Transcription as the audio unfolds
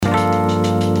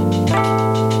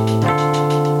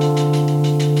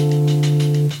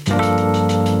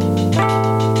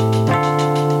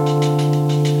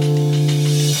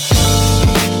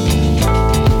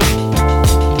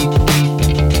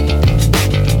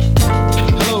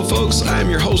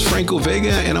your host, Franco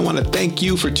Vega, and I want to thank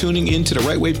you for tuning in to the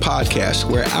Right Way podcast,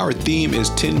 where our theme is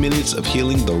 10 minutes of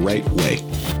healing the right way.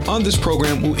 On this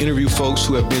program, we'll interview folks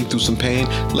who have been through some pain,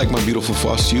 like my beautiful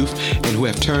foster youth, and who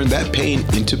have turned that pain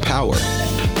into power.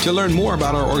 To learn more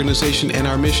about our organization and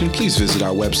our mission, please visit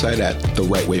our website at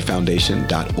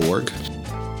therightwayfoundation.org.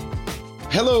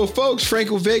 Hello, folks.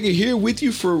 Franco Vega here with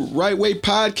you for Right Way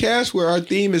Podcast, where our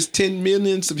theme is 10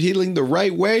 minutes of healing the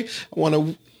right way. I want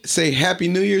to say Happy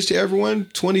New Year's to everyone,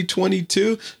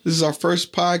 2022. This is our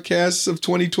first podcast of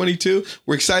 2022.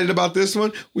 We're excited about this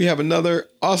one. We have another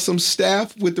awesome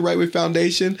staff with the Right Way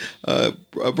Foundation, a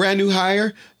brand new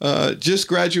hire, just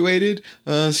graduated.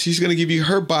 She's going to give you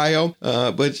her bio,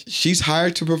 but she's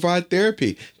hired to provide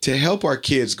therapy to help our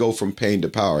kids go from pain to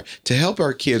power, to help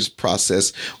our kids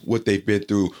process what they've been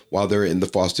through while they're in the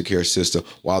foster care system,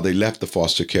 while they left the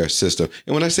foster care system.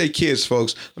 And when I say kids,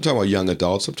 folks, I'm talking about young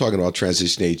adults. I'm talking about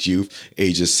transition age youth,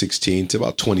 ages 16 to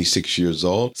about 26 years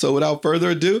old. So without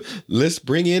further ado, let's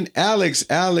bring in Alex.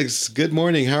 Alex, good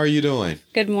morning. How are you doing?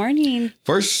 Good morning.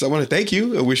 First, I want to thank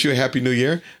you. I wish you a happy new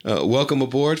year. Welcome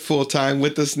aboard, full-time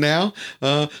with us now.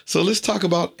 So let's talk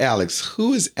about Alex.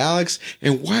 Who is Alex,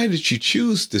 and why did you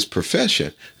choose this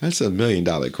profession? That's $1 million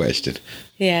question.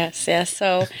 Yes.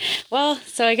 So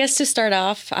I guess to start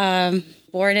off,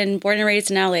 born and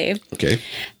raised in LA. Okay.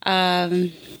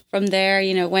 From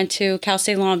there, went to Cal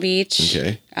State Long Beach.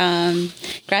 Okay.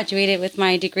 Graduated with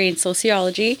my degree in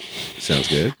sociology. Sounds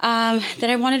good. Then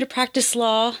I wanted to practice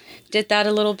law. Did that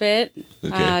a little bit.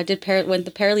 Okay. Went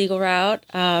the paralegal route.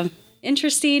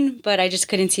 Interesting, but I just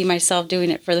couldn't see myself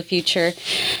doing it for the future.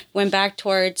 Went back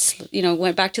to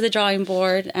the drawing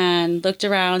board and looked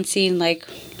around, seeing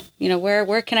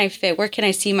where can I fit? Where can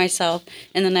I see myself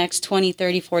in the next 20,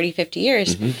 30, 40, 50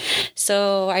 years? Mm-hmm.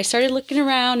 So I started looking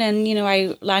around, and,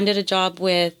 I landed a job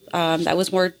with that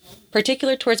was more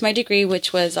particular towards my degree,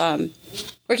 which was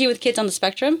working with kids on the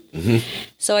spectrum. Mm-hmm.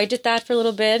 So I did that for a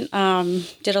little bit,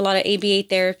 did a lot of ABA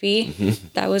therapy. Mm-hmm.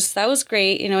 That was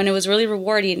great, and it was really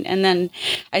rewarding. And then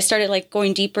I started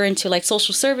going deeper into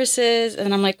social services,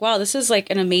 and I'm like, wow, this is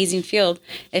an amazing field.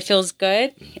 It feels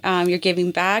good. You're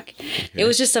giving back. Okay. It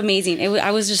was just amazing.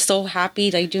 I was just so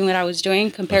happy doing what I was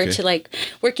doing compared to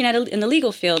working in the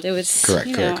legal field. It was correct.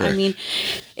 I mean,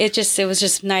 it was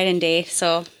just night and day.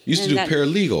 So you used to do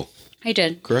paralegal. I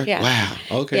did. Correct? Yeah. Wow.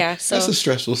 Okay. Yeah, so, that's a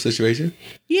stressful situation.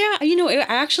 Yeah. I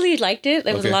actually liked it.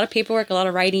 There was a lot of paperwork, a lot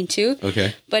of writing too.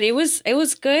 Okay. But it was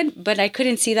good, but I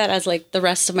couldn't see that as the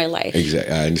rest of my life.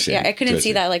 Exactly. I understand. Yeah. I couldn't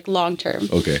see that long term.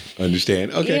 Okay.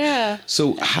 Understand. Okay. Yeah.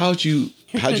 So how'd you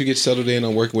get settled in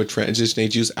on working with transition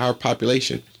age youth, our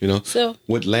population? So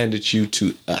what landed you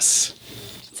to us?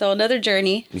 So another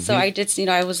journey. Mm-hmm. So I did,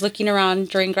 I was looking around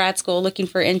during grad school, looking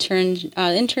for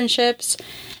internships.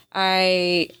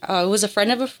 It was a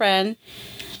friend of a friend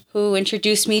who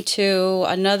introduced me to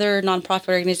another nonprofit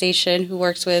organization who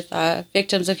works with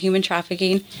victims of human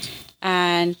trafficking.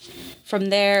 And from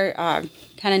there,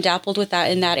 kind of dabbled with that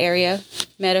in that area,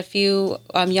 met a few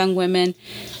young women,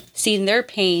 seeing their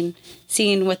pain,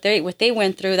 seeing what they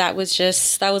went through. That was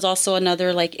also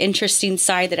another interesting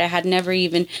side that I had never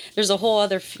even, there's a whole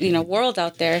other, world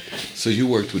out there. So you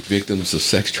worked with victims of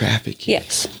sex trafficking?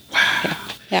 Yes. Wow.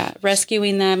 Yeah.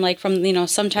 Rescuing them, from,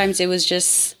 sometimes it was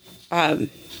just,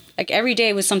 every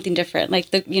day was something different.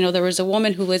 There was a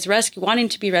woman who was wanting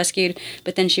to be rescued,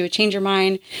 but then she would change her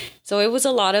mind. So it was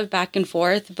a lot of back and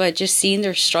forth, but just seeing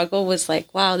their struggle was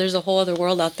wow, there's a whole other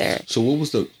world out there. So what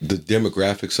was the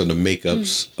demographics or the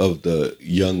makeups of the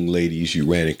young ladies you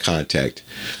ran in contact?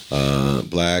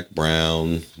 Black,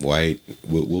 brown, white?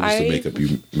 What was the makeup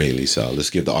you mainly saw? Let's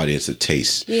give the audience a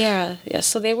taste. Yeah.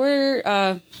 So they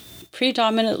were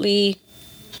predominantly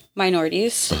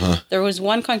minorities. Uh-huh. There was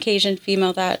one Caucasian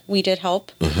female that we did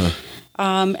help. Uh-huh.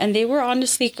 And they were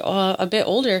honestly a bit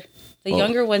older. The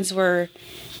younger ones were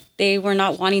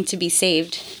not wanting to be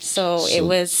saved. So it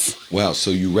was... Wow,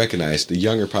 so you recognize the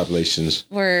younger populations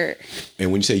were...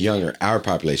 And when you say younger, our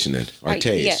population then, our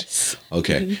TAs. Yes.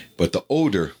 Okay, mm-hmm. But the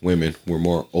older women were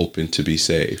more open to be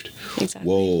saved. Exactly.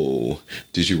 Whoa.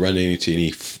 Did you run into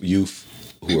any youth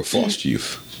who were foster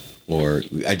youth? Or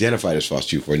identified as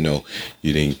foster youth, or no,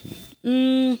 you didn't?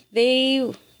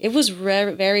 It was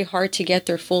very hard to get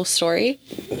their full story.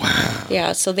 Wow.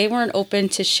 Yeah, so they weren't open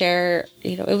to share.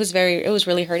 It was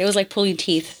really hard. It was like pulling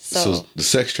teeth. So the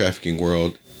sex trafficking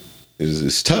world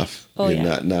is tough. Oh, and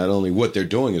yeah. Not only what they're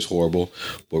doing is horrible,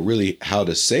 but really how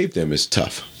to save them is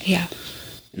tough. Yeah.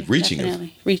 Reaching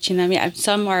them. Yeah.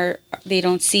 Some they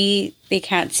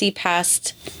can't see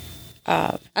past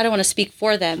I don't want to speak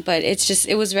for them, but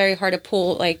it was very hard to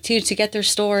pull, like, to get their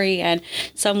story. And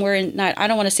some were not, I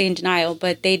don't want to say in denial,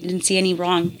 but they didn't see any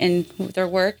wrong in their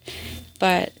work.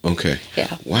 But okay.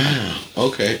 Yeah. Wow.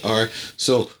 Okay. All right.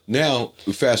 So now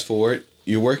fast forward,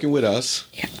 you're working with us.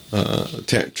 Yeah.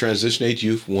 Transition age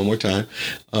youth, one more time,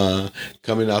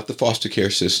 coming out the foster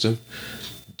care system.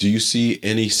 Do you see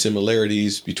any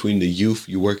similarities between the youth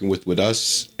you're working with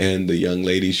us and the young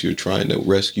ladies you're trying to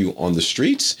rescue on the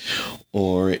streets,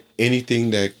 or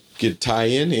anything that could tie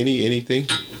in? Anything?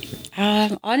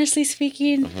 Honestly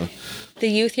speaking, the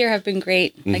youth here have been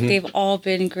great. Like, they've all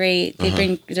been great.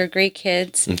 They're great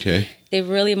kids. Okay. They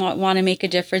really want to make a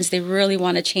difference. They really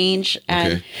want to change.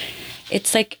 And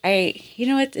it's like,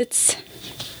 it's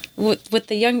with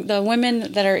the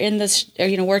women that are in this,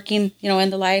 working, in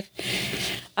the life,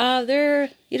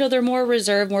 they're more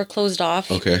reserved, more closed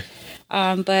off. Okay.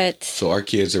 But so our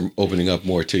kids are opening up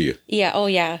more to you. Yeah. Oh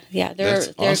yeah. Yeah.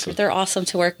 They're awesome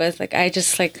to work with. Like, I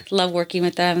just love working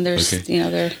with them. There's,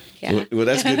 they're, yeah. Well,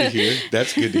 that's good to hear.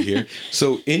 That's good to hear.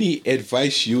 So any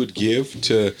advice you would give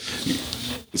to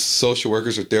social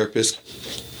workers or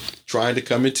therapists trying to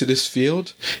come into this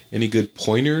field? Any good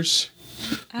pointers?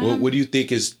 What do you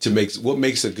think what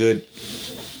makes a good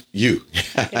you?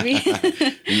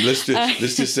 let's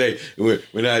just say we're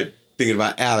not thinking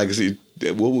about Alex.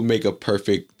 What would make a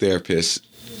perfect therapist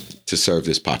to serve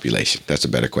this population? That's a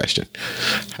better question.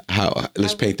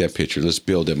 Let's paint that picture. Let's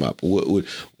build them up. What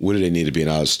do they need to be?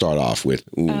 And I'll start off with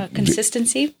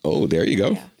consistency. Oh, there you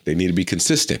go. Yeah. They need to be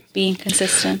consistent. Being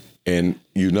consistent. And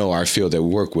our field that we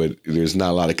work with, there's not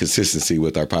a lot of consistency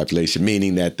with our population,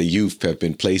 meaning that the youth have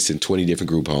been placed in 20 different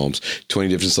group homes, 20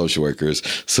 different social workers.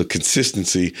 So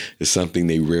consistency is something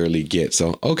they rarely get.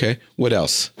 So, okay, what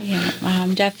else? Yeah,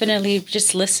 definitely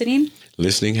just listening.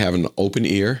 Listening, having an open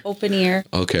ear. Open ear.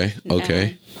 Okay.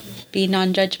 Be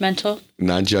non-judgmental.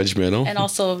 Non-judgmental. And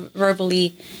also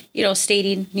verbally,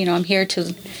 stating, I'm here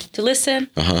to listen.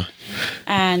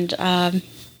 And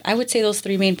I would say those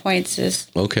 3 main points is...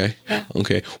 Okay. Yeah.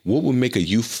 Okay. What would make a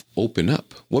youth open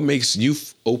up? What makes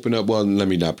youth open up? Well, let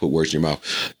me not put words in your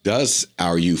mouth. Does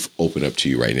our youth open up to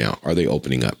you right now? Are they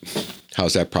opening up?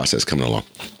 How's that process coming along?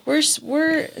 We're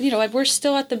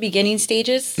still at the beginning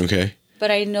stages. Okay. But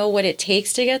I know what it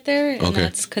takes to get there, and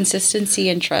that's consistency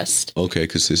and trust. Okay,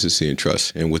 consistency and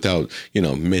trust. And without,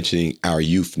 mentioning our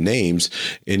youth names,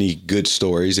 any good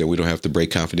stories, and we don't have to break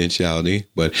confidentiality,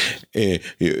 but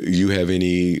you have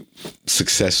any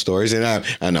success stories? And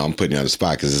I know I'm putting you on the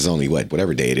spot because it's only,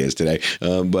 whatever day it is today,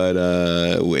 but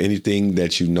anything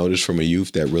that you noticed from a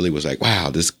youth that really was like, wow,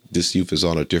 this youth is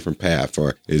on a different path,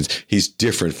 or he's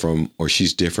different from, or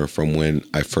she's different from when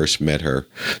I first met her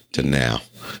to now?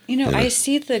 I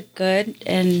see the good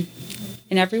in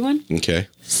everyone. Okay.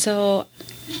 So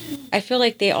I feel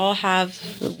like they all have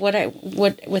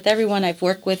with everyone I've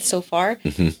worked with so far,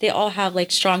 they all have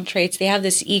strong traits. They have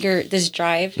this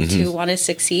drive to want to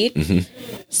succeed.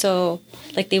 So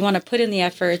they want to put in the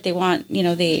effort. They want,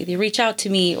 they reach out to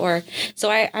me, or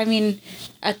so I mean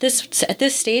at this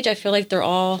stage I feel like they're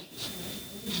all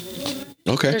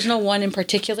okay. There's no one in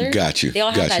particular. Got you. They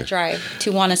all have that drive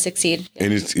to want to succeed. Yeah.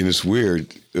 And it's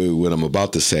weird what I'm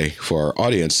about to say for our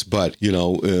audience, but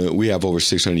we have over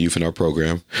 600 youth in our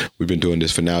program. We've been doing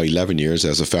this for now 11 years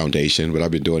as a foundation, but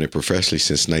I've been doing it professionally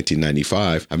since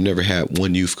 1995. I've never had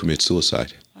one youth commit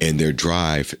suicide, and their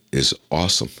drive is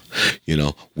awesome.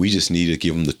 We just need to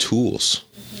give them the tools.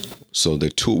 So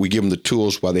we give them the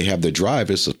tools while they have the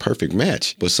drive. It's a perfect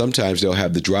match. But sometimes they'll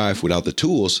have the drive without the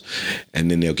tools,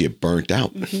 and then they'll get burnt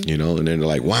out, and then they're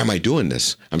like, why am I doing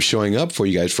this? I'm showing up for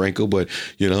you guys, Franco, but,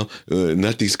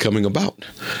 nothing's coming about.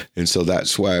 And so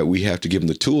that's why we have to give them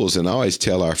the tools. And I always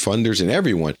tell our funders and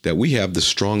everyone that we have the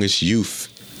strongest youth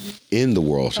in the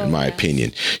world, in my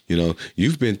opinion.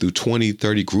 You've been through 20,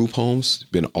 30 group homes,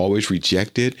 been always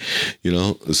rejected.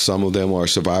 Some of them are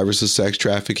survivors of sex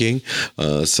trafficking.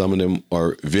 Some of them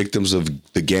are victims of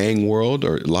the gang world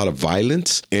or a lot of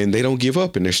violence, and they don't give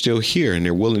up, and they're still here, and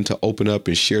they're willing to open up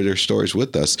and share their stories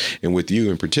with us and with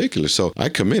you in particular. So I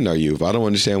commend our youth. I don't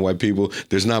understand why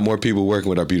there's not more people working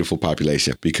with our beautiful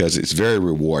population, because it's very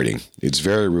rewarding. It's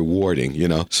very rewarding,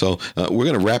 So we're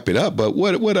going to wrap it up, but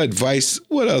what advice,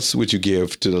 what else would you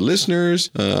give to the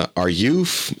listeners, our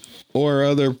youth, or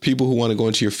other people who want to go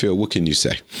into your field? What can you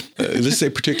say? Let's say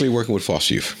particularly working with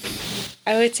foster youth.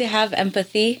 I would say have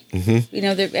empathy.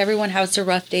 Everyone has their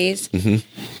rough days.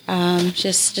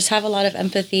 Just have a lot of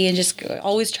empathy, and just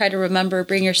always try to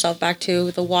bring yourself back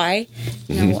to the why.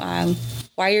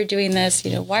 Why why you're doing this,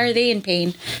 why are they in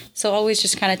pain? So always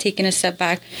just kind of taking a step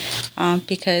back,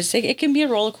 because it can be a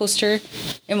roller coaster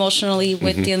emotionally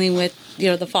with dealing with,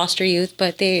 the foster youth,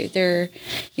 but they're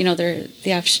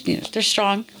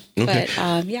strong. Okay.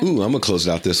 But yeah. Ooh, I'm gonna close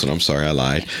out this one. I'm sorry, I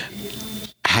lied.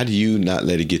 How do you not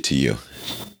let it get to you?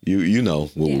 You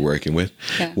know what we're working with.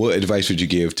 Yeah. What advice would you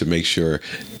give to make sure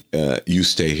you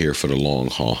stay here for the long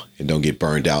haul and don't get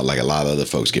burned out like a lot of other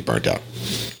folks get burned out?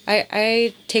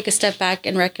 I take a step back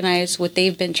and recognize what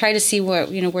they've been, try to see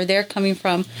where they're coming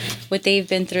from, what they've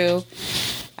been through,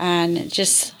 and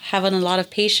just having a lot of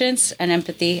patience and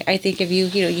empathy. I think if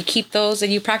you keep those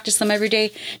and you practice them every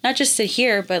day, not just to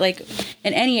here, but like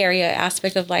in any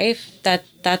aspect of life,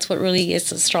 that's what really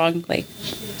is a strong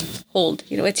hold.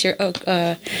 It's your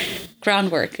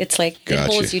groundwork. It's like it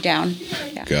holds you down.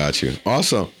 Yeah. Got you.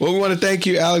 Awesome. Well, we want to thank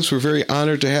you, Alex. We're very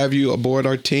honored to have you aboard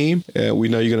our team. We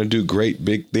know you're going to do great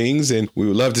big things, and we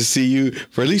would love to see you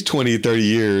for at least 20 or 30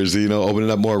 years,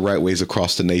 opening up more right ways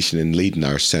across the nation and leading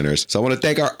our centers. So I want to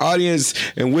thank our audience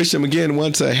and wish them again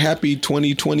once a happy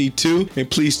 2022. And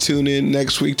please tune in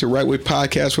next week to Right Way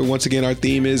Podcast, where once again our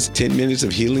theme is 10 minutes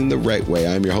of healing the right way.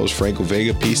 I'm your host, Franco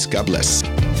Vega. Peace. God bless.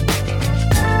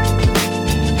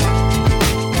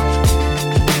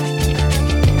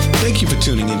 Thank you for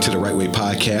tuning into the Right Way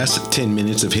Podcast, 10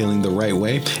 minutes of healing the right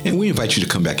way, and we invite you to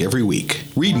come back every week.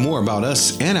 Read more about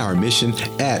us and our mission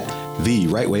at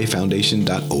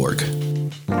therightwayfoundation.org.